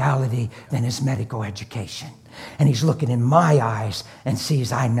higher reality than his medical education. And he's looking in my eyes and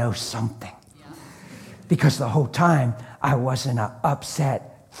sees I know something. Because the whole time, I wasn't an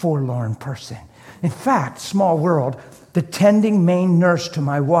upset, forlorn person. In fact, small world, the tending main nurse to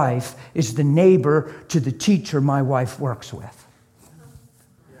my wife is the neighbor to the teacher my wife works with.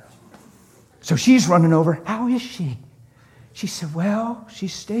 So she's running over. How is she? She said, well,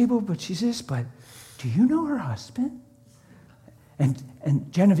 she's stable, but she's this. But do you know her husband?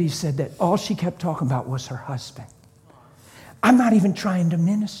 And Genevieve said that all she kept talking about was her husband. I'm not even trying to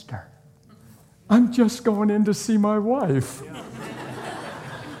minister. I'm just going in to see my wife.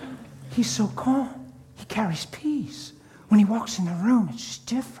 He's so calm. He carries peace. When he walks in the room, it's just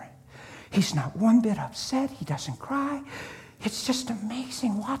different. He's not one bit upset. He doesn't cry. It's just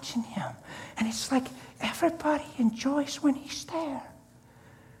amazing watching him. And it's like everybody enjoys when he's there.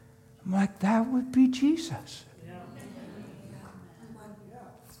 I'm like, that would be Jesus.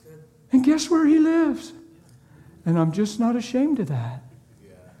 And guess where he lives? And I'm just not ashamed of that.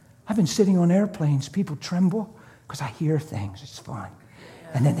 I've been sitting on airplanes. People tremble because I hear things. It's fun.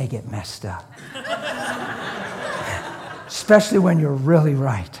 And then they get messed up. Especially when you're really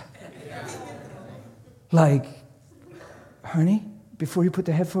right. Like, honey, before you put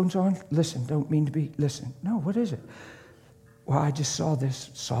the headphones on, listen, don't mean to be, listen. No, what is it? Well, I just saw this.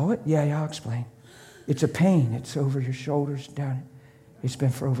 Saw it? Yeah, I'll explain. It's a pain. It's over your shoulders, down. It's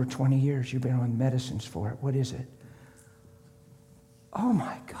been for over 20 years. You've been on medicines for it. What is it? Oh,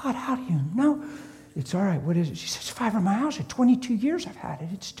 my God, how do you know? It's all right. What is it? She says, fibromyalgia. 22 years I've had it.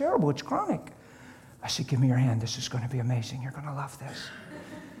 It's terrible. It's chronic. I said, give me your hand. This is going to be amazing. You're going to love this.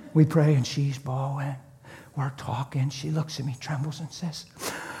 We pray and she's bawling. We're talking. She looks at me, trembles, and says,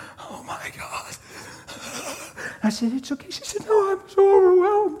 oh my God. I said, it's okay. She said, no, I'm so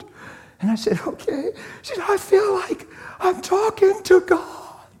overwhelmed. And I said, okay. She said, I feel like I'm talking to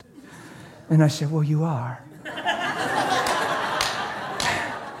God. And I said, well, you are.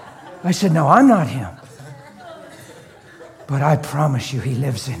 I said, no, I'm not him. But I promise you, he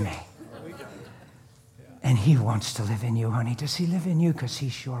lives in me. And he wants to live in you, honey. Does he live in you? Because he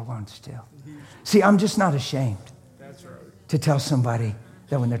sure wants to. See, I'm just not ashamed to tell somebody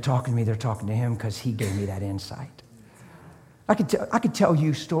that when they're talking to me, they're talking to him because he gave me that insight. I could tell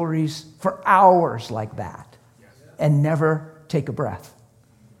you stories for hours like that and never take a breath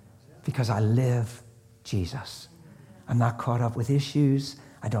because I live Jesus. I'm not caught up with issues.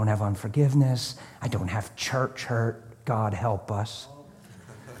 I don't have unforgiveness. I don't have church hurt. God help us.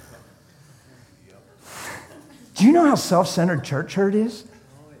 Do you know how self-centered church hurt is?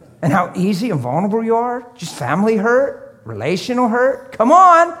 And how easy and vulnerable you are? Just family hurt, relational hurt. Come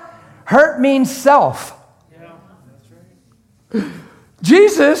on. Hurt means self.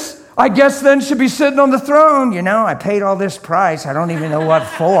 Jesus, I guess then should be sitting on the throne. You know, I paid all this price. I don't even know what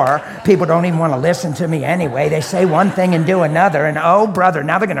for. People don't even want to listen to me anyway. They say one thing and do another. And oh, brother,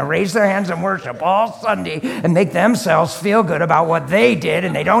 now they're going to raise their hands and worship all Sunday and make themselves feel good about what they did,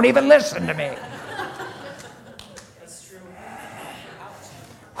 and they don't even listen to me.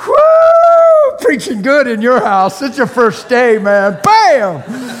 Woo! Preaching good in your house. It's your first day, man. Bam!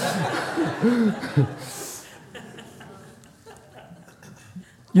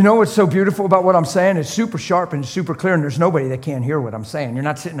 You know what's so beautiful about what I'm saying? It's super sharp and super clear, and there's nobody that can't hear what I'm saying. You're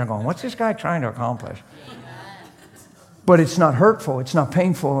not sitting there going, what's this guy trying to accomplish? But it's not hurtful. It's not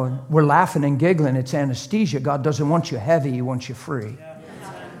painful. We're laughing and giggling. It's anesthesia. God doesn't want you heavy. He wants you free.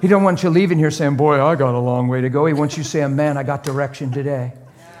 He don't want you leaving here saying, boy, I got a long way to go. He wants you saying, man, I got direction today.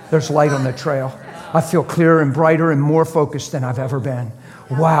 There's light on the trail. I feel clearer and brighter and more focused than I've ever been.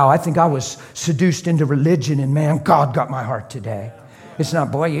 Wow, I think I was seduced into religion, and man, God got my heart today. It's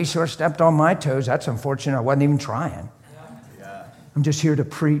not, boy, you sure stepped on my toes. That's unfortunate. I wasn't even trying. I'm just here to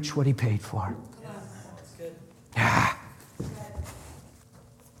preach what he paid for. Ah.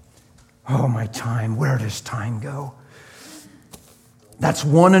 Oh, my time. Where does time go? That's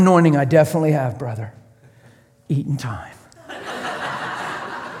one anointing I definitely have, brother. Eating time.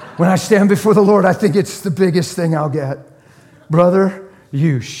 When I stand before the Lord, I think it's the biggest thing I'll get. Brother,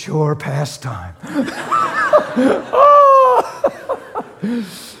 you sure pass time.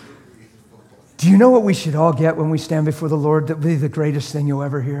 Do you know what we should all get when we stand before the Lord that will be the greatest thing you'll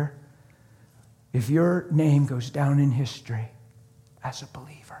ever hear? If your name goes down in history as a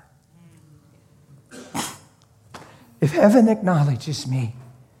believer. If heaven acknowledges me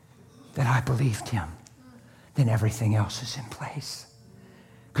that I believed him, then everything else is in place.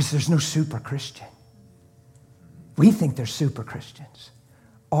 Because there's no super Christian. We think they're super Christians.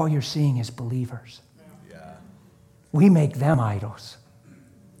 All you're seeing is believers. We make them idols.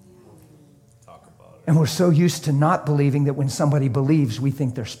 And we're so used to not believing that when somebody believes, we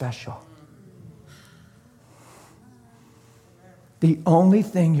think they're special. The only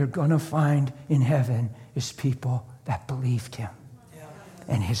thing you're going to find in heaven is people that believed him.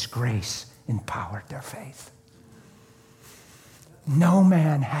 And his grace empowered their faith. No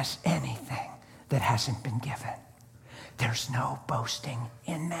man has anything that hasn't been given. There's no boasting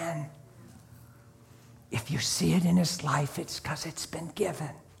in men. If you see it in his life, it's because it's been given.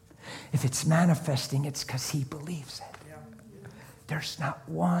 If it's manifesting, it's because he believes it. There's not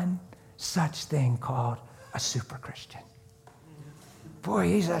one such thing called a super Christian. Boy,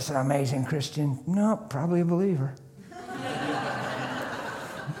 he's just an amazing Christian. No, probably a believer.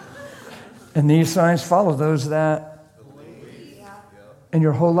 And these signs follow those that believe. In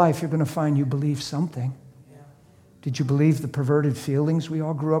your whole life, you're going to find you believe something. Did you believe the perverted feelings we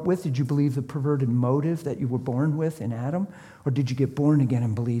all grew up with? Did you believe the perverted motive that you were born with in Adam? Or did you get born again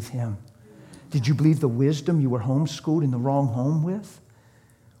and believe him? Did you believe the wisdom you were homeschooled in the wrong home with?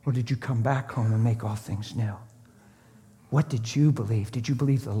 Or did you come back home and make all things new? What did you believe? Did you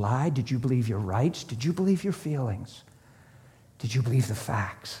believe the lie? Did you believe your rights? Did you believe your feelings? Did you believe the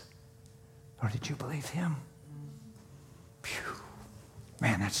facts? Or did you believe him? Phew.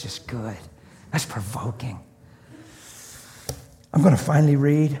 Man, that's just good. That's provoking. I'm going to finally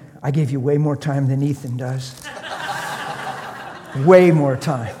read. I gave you way more time than Ethan does. Way more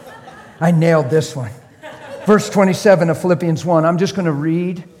time. I nailed this one. Verse 27 of Philippians 1. I'm just going to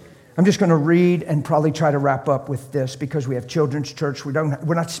read and probably try to wrap up with this because we have children's church.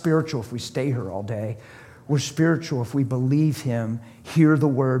 We're not spiritual if we stay here all day. We're spiritual if we believe him, hear the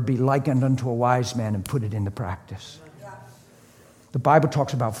word, be likened unto a wise man, and put it into practice. The Bible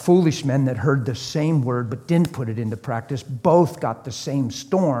talks about foolish men that heard the same word but didn't put it into practice. Both got the same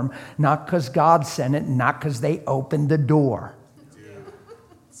storm, not because God sent it, not because they opened the door.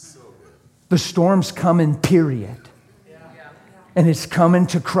 The storm's coming, period. And it's coming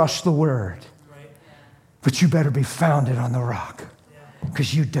to crush the word. But you better be founded on the rock,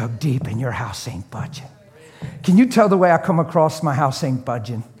 because you dug deep and your house ain't budging. Can you tell the way I come across? My house ain't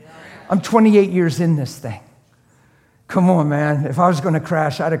budging. I'm 28 years in this thing. Come on, man. If I was going to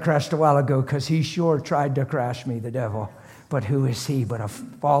crash, I'd have crashed a while ago, because he sure tried to crash me, the devil. But who is he but a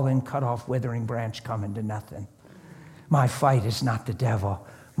fallen, cut off, withering branch coming to nothing? My fight is not the devil.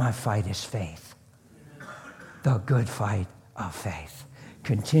 My fight is faith. The good fight of faith.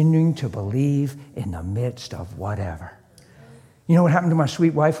 Continuing to believe in the midst of whatever. You know what happened to my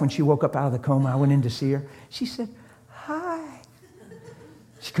sweet wife when she woke up out of the coma? I went in to see her. She said, hi.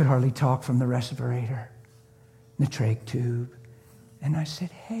 She could hardly talk from the respirator, the trach tube. And I said,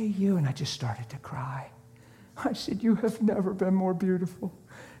 hey, you. And I just started to cry. I said, you have never been more beautiful.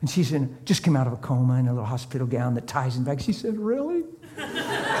 And she said, just came out of a coma in a little hospital gown that ties in back. She said, really?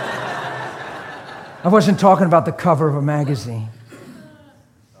 I wasn't talking about the cover of a magazine.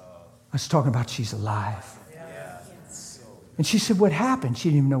 I was talking about she's alive. And she said, what happened? She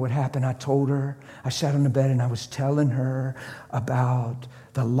didn't even know what happened. I told her. I sat on the bed and I was telling her about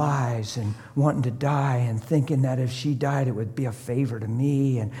the lies and wanting to die and thinking that if she died, it would be a favor to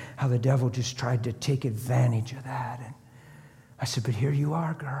me, and how the devil just tried to take advantage of that. And I said, but here you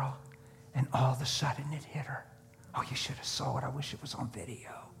are, girl. And all of a sudden it hit her. Oh, you should have saw it. I wish it was on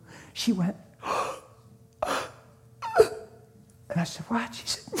video. She went, and I said, what? She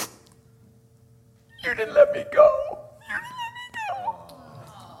said, you didn't let me go. You didn't let me go.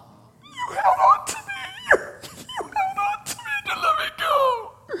 You held on to me. You held on to me to let me go.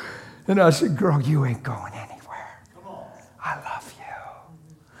 And I said, girl, you ain't going anywhere. I love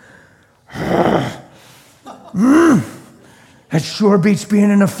you. That sure beats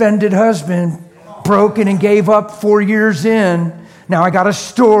being an offended husband. Broken and gave up 4 years in. Now I got a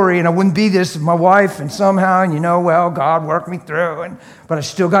story, and I wouldn't be this with my wife, and somehow, and God worked me through, but I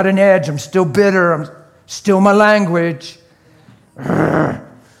still got an edge. I'm still bitter. I'm still my language. Man,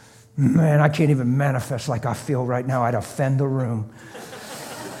 I can't even manifest like I feel right now. I'd offend the room.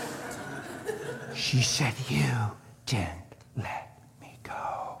 She said, you didn't let me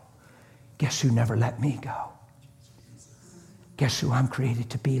go. Guess who never let me go? Guess who I'm created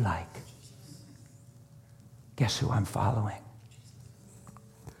to be like? Guess who I'm following?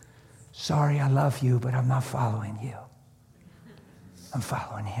 Sorry, I love you, but I'm not following you. I'm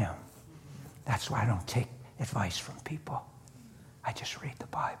following him. That's why I don't take advice from people. I just read the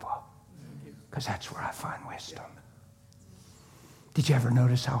Bible, because that's where I find wisdom. Did you ever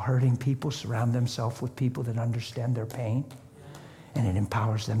notice how hurting people surround themselves with people that understand their pain? And it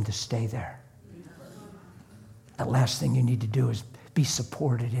empowers them to stay there. The last thing you need to do is be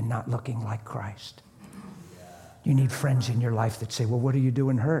supported in not looking like Christ. You need friends in your life that say, well, what are you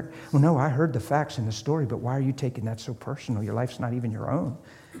doing hurt? Well, no, I heard the facts in the story, but why are you taking that so personal? Your life's not even your own.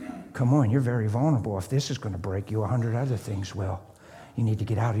 Come on, you're very vulnerable. If this is going to break you, 100 other things will. You need to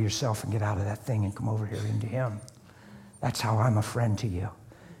get out of yourself and get out of that thing and come over here into him. That's how I'm a friend to you.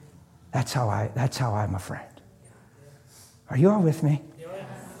 That's how I'm a friend. Are you all with me?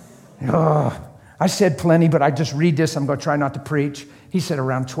 Oh, I said plenty, but I just read this. I'm going to try not to preach. He said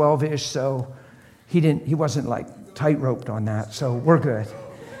around 12-ish, so he wasn't like tight-roped on that, so we're good.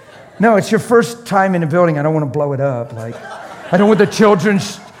 No, it's your first time in a building. I don't want to blow it up. Like, I don't want the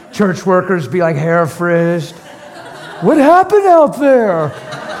children's church workers be like hair frizzed. What happened out there?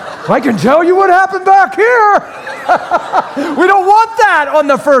 I can tell you what happened back here. We don't want that on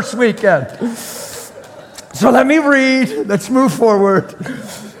the first weekend. So let me read. Let's move forward.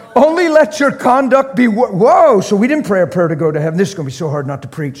 Only let your conduct be... Whoa, so we didn't pray a prayer to go to heaven. This is going to be so hard not to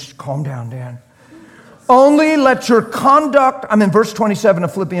preach. Calm down, Dan. Only let your conduct... I'm in verse 27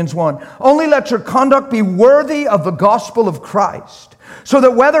 of Philippians 1. Only let your conduct be worthy of the gospel of Christ, so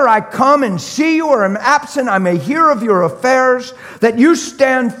that whether I come and see you or am absent, I may hear of your affairs, that you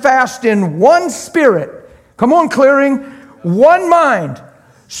stand fast in one spirit. Come on, Clearing. One mind.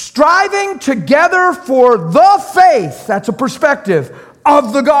 Striving together for the faith. That's a perspective.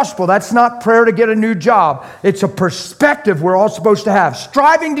 Of the gospel. That's not prayer to get a new job. It's a perspective we're all supposed to have.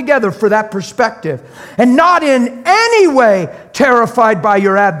 Striving together for that perspective. And not in any way terrified by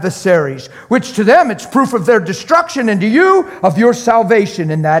your adversaries, which to them it's proof of their destruction, and to you of your salvation,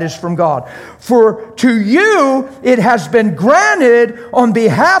 and that is from God. For to you it has been granted on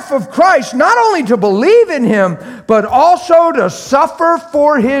behalf of Christ not only to believe in him, but also to suffer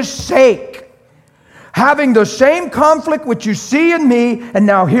for his sake. having the same conflict which you see in me, and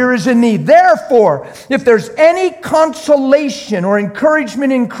now here is in me. Therefore, if there's any consolation or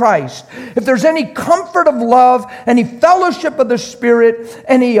encouragement in Christ, if there's any comfort of love, any fellowship of the Spirit,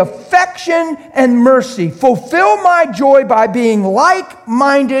 any affection and mercy, fulfill my joy by being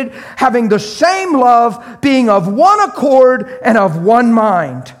like-minded, having the same love, being of one accord and of one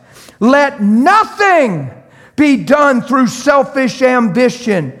mind. Let nothing be done through selfish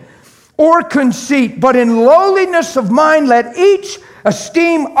ambition or conceit, but in lowliness of mind let each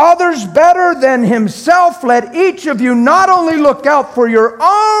esteem others better than himself. Let each of you not only look out for your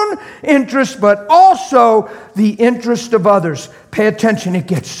own interest, but also the interest of others. Pay attention, it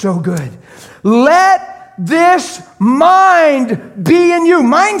gets so good. Let this mind be in you.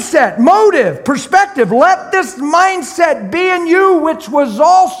 Mindset, motive, perspective. Let this mindset be in you, which was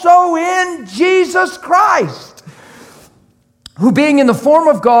also in Jesus Christ, who being in the form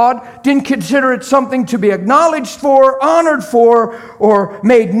of God, didn't consider it something to be acknowledged for, honored for, or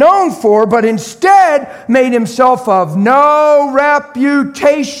made known for, but instead made himself of no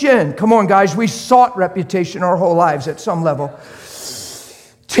reputation. Come on, guys, we sought reputation our whole lives at some level.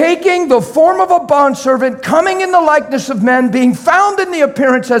 Taking the form of a bondservant, coming in the likeness of men, being found in the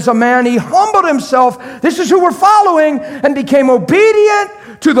appearance as a man, he humbled himself. This is who we're following, and became obedient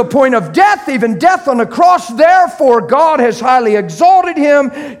to the point of death, even death on the cross. Therefore, God has highly exalted him,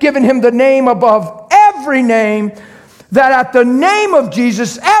 given him the name above every name, that at the name of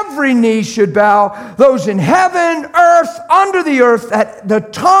Jesus, every knee should bow, those in heaven, earth, under the earth, that the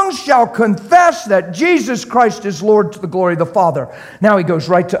tongue shall confess that Jesus Christ is Lord, to the glory of the Father. Now he goes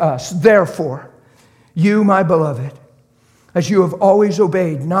right to us. Therefore, you, my beloved, as you have always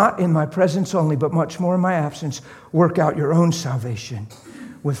obeyed, not in my presence only, but much more in my absence, work out your own salvation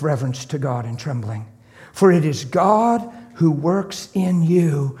with reverence to God and trembling. For it is God who works in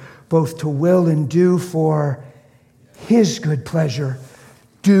you both to will and do for his good pleasure.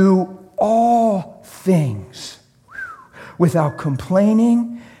 Do all things without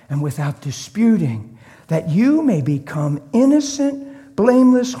complaining and without disputing, that you may become innocent,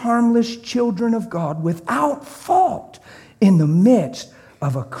 blameless, harmless children of God, without fault in the midst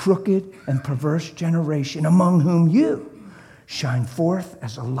of a crooked and perverse generation, among whom you shine forth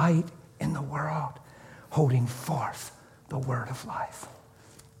as a light in the world, holding forth the word of life.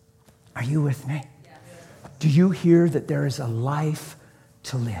 Are you with me? Do you hear that there is a life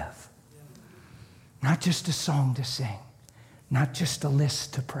to live? Not just a song to sing, not just a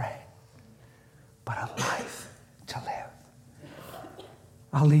list to pray, but a life to live.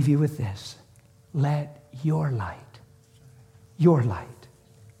 I'll leave you with this. Let your light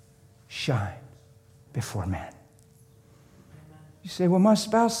shine before men. You say, well, my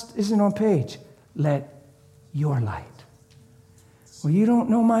spouse isn't on page. Let your light. Well, you don't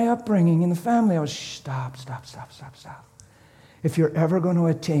know my upbringing in the family. I was, stop. If you're ever going to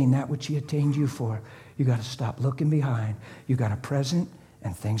attain that which he attained you for, you got to stop looking behind. You got a present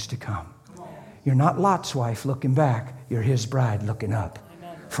and things to come. You're not Lot's wife looking back. You're his bride looking up.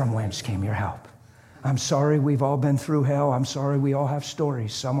 From whence came your help? I'm sorry we've all been through hell. I'm sorry we all have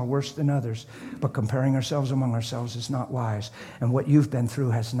stories. Some are worse than others. But comparing ourselves among ourselves is not wise. And what you've been through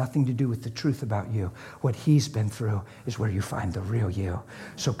has nothing to do with the truth about you. What he's been through is where you find the real you.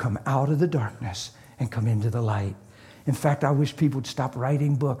 So come out of the darkness and come into the light. In fact, I wish people would stop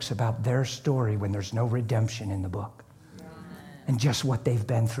writing books about their story when there's no redemption in the book. And just what they've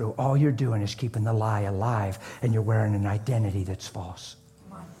been through. All you're doing is keeping the lie alive, and you're wearing an identity that's false.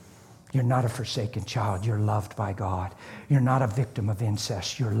 You're not a forsaken child. You're loved by God. You're not a victim of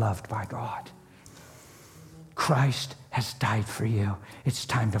incest. You're loved by God. Christ has died for you. It's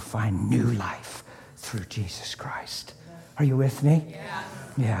time to find new life through Jesus Christ. Are you with me?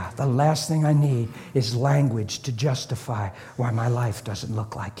 Yeah. The last thing I need is language to justify why my life doesn't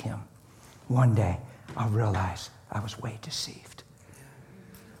look like him. One day, I'll realize I was way deceived.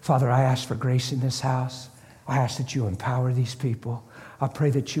 Father, I ask for grace in this house. I ask that you empower these people. I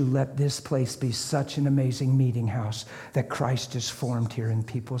pray that you let this place be such an amazing meeting house that Christ is formed here in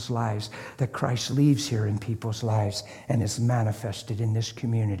people's lives, that Christ leaves here in people's lives and is manifested in this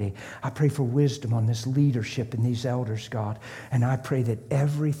community. I pray for wisdom on this leadership and these elders, God, and I pray that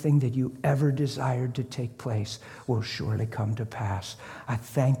everything that you ever desired to take place will surely come to pass. I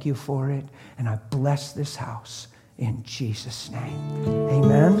thank you for it, and I bless this house in Jesus' name.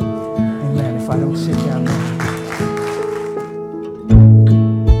 Amen. Amen. If I don't sit down now.